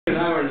And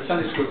I were in a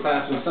Sunday school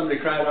class and somebody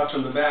cried out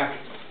from the back,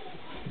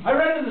 "I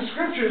read in the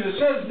scriptures it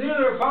says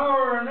neither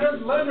power nor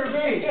lender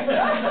be."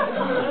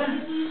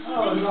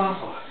 Oh, it was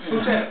awful.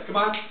 Who's that? Come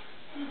on.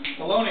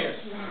 Polonius.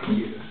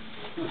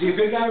 Was he a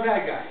good guy or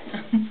bad guy?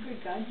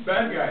 Good guy.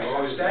 Bad guy. Oh,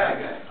 he was a bad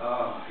guy.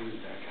 Oh, he was a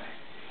bad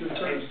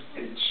guy.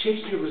 And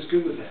Shakespeare was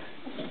good with that.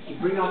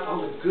 He'd bring out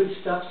all the good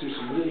stuff through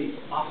some really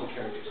awful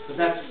characters. But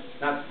that's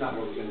not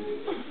what we're going to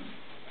do.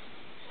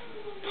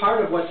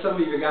 Part of what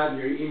some of you got in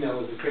your email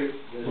was the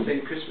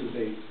St. Christmas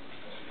Day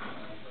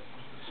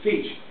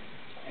speech.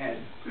 And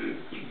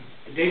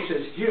Dave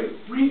says, "Here,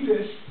 read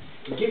this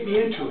and get me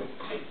into it."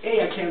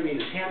 I can't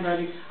read his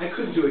handwriting. I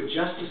couldn't do it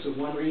justice with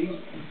one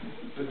reading.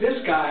 But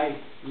this guy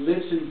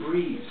lives and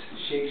breathes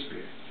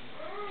Shakespeare.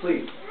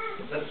 Please,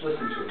 let's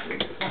listen to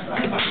it.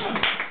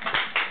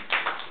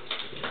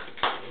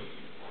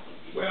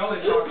 Well,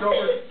 it's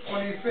October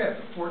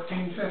 25th,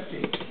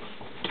 1450.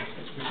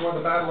 It's before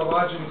the Battle of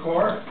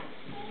Agincourt.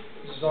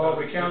 This is all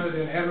recounted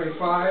in Henry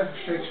V.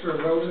 Shakespeare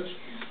wrote it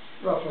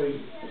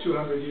roughly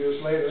 200 years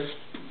later.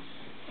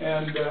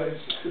 And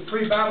it's the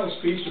pre-battle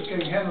speech of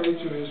King Henry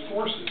to his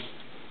forces.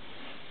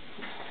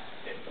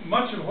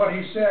 Much of what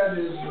he said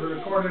is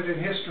recorded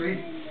in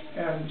history,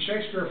 and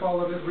Shakespeare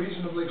followed it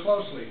reasonably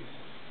closely.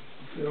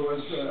 There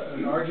was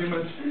an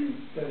argument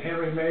that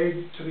Henry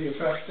made to the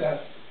effect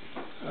that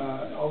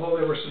although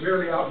they were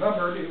severely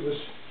outnumbered, it was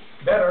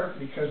better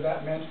because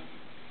that meant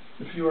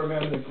the fewer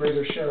men the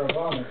greater share of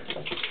honor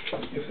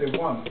if they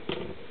won.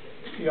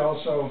 He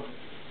also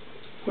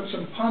put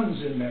some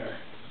puns in there.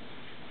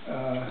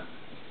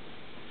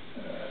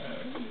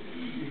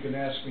 You can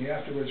ask me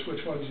afterwards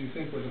which ones you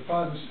think were the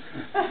puns.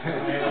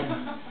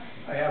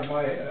 I have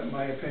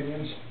my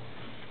opinions,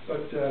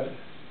 but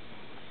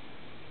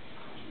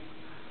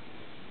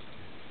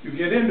you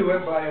get into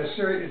it by a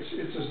series.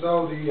 It's as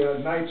though the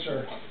knights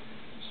are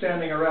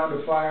standing around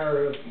a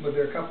fire with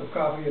their cup of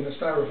coffee in a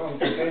styrofoam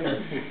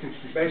container,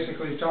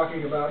 basically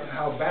talking about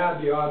how bad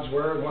the odds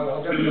were and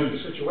how difficult the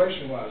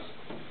situation was.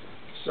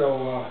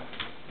 So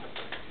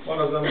one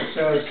of them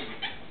says,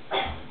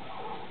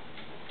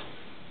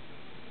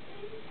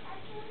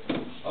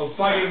 "Of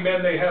fighting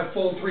men they have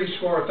full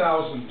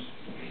 70,000.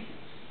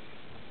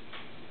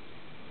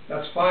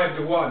 That's 5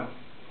 to 1.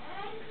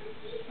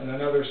 And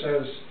another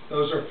says,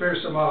 "Those are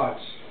fearsome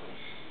odds.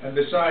 And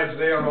besides,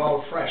 they are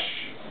all fresh."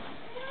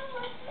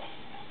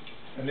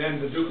 And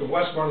then the Duke of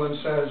Westmoreland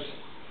says,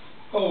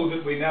 "Oh,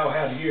 that we now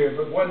had here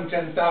but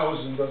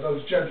 1/10,000 of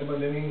those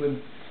gentlemen in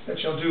England that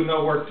shall do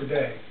no work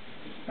today."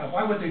 Now,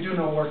 why would they do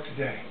no work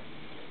today?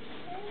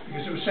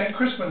 Because it was St.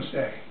 Crispin's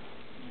Day.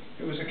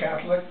 It was a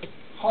Catholic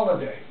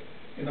holiday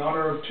in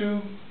honor of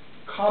two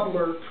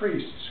cobbler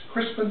priests,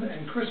 Crispin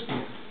and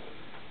Crispian.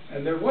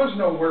 And there was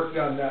no work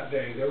done that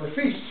day. There were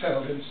feasts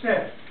held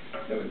instead.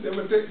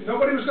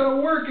 Nobody was going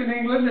to work in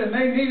England, and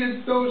they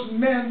needed those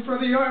men for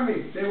the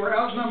army. They were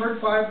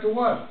outnumbered 5 to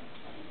 1.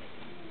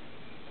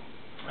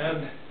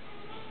 And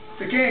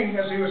the king,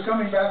 as he was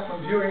coming back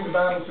from viewing the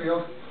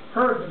battlefield,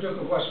 heard the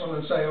Duke of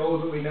Westmoreland say, "Oh,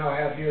 that we now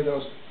have here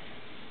those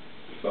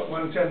but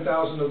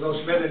 1/10,000 of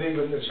those men in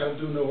England that shall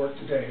do no work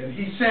today." And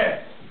he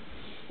said,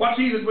 "What's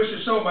he that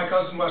wishes so, my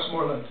cousin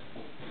Westmoreland?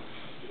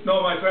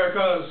 No, my fair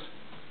coz,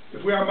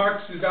 if we are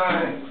marked to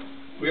die,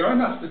 we are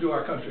enough to do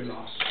our country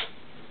loss.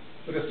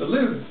 But if to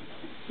live,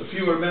 the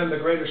fewer men the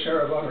greater share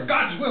of honor.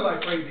 God's will, I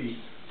pray thee,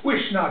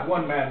 wish not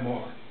one man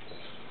more.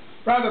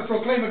 Rather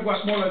proclaim it,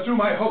 Westmoreland, through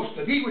my host,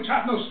 that he which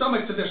hath no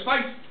stomach to this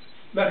fight,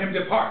 let him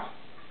depart.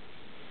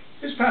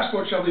 His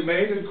passport shall be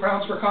made, and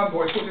crowns for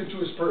convoy put into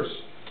his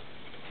purse.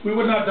 We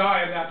would not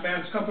die in that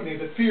man's company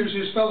that fears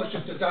his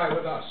fellowship to die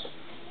with us.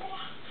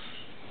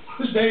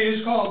 This day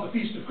is called the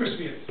Feast of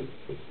Crispian.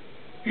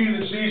 He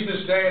that sees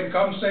this day and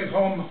comes safe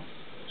home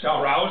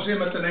shall rouse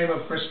him at the name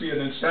of Crispian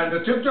and stand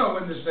a tiptoe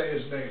when this day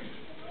is named.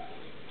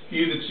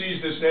 He that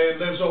sees this day and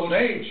lives old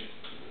age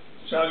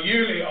shall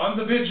yearly on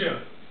the vigil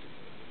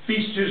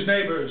feast his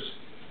neighbors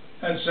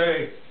and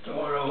say,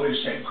 'Tomorrow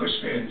is St.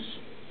 Crispian's.'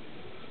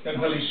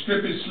 Then will he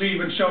strip his sleeve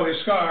and show his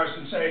scars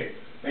and say,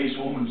 'Base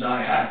wounds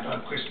I had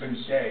on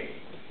Crispin's day.'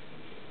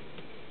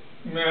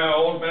 Now,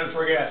 old men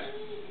forget,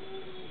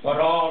 but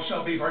all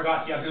shall be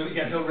forgot, yet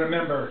he'll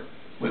remember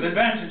with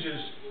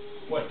advantages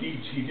what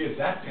deeds he did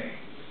that day.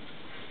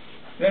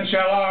 Then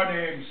shall our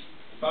names,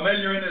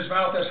 familiar in his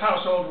mouth as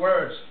household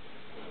words,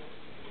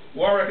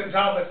 Warwick and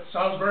Talbot,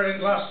 Salisbury and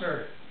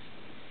Gloucester,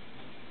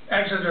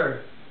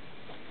 Exeter,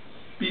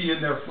 be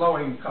in their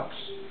flowing cups,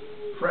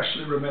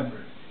 freshly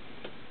remembered.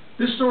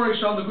 This story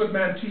shall the good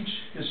man teach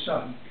his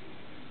son.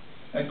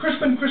 And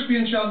Crispin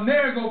Crispian shall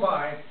ne'er go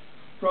by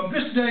from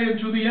this day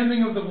unto the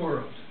ending of the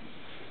world.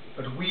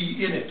 But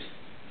we in it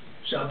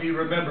shall be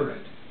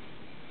remembered.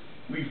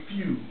 We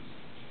few,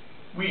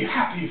 we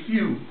happy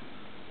few,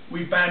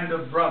 we band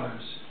of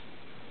brothers.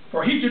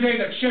 For he today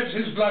that sheds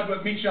his blood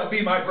with me shall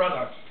be my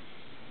brother,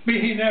 be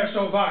he ne'er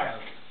so vile.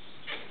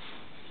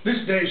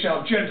 This day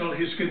shall gentle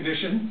his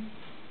condition,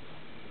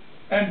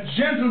 and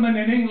gentlemen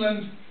in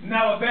England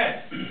now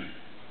abed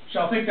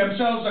shall think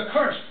themselves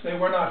accursed they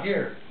were not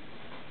here,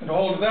 and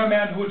hold their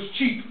manhood's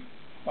cheap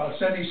while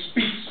said he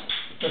speaks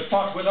that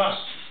fought with us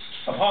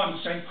upon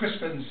St.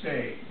 Crispin's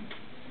day.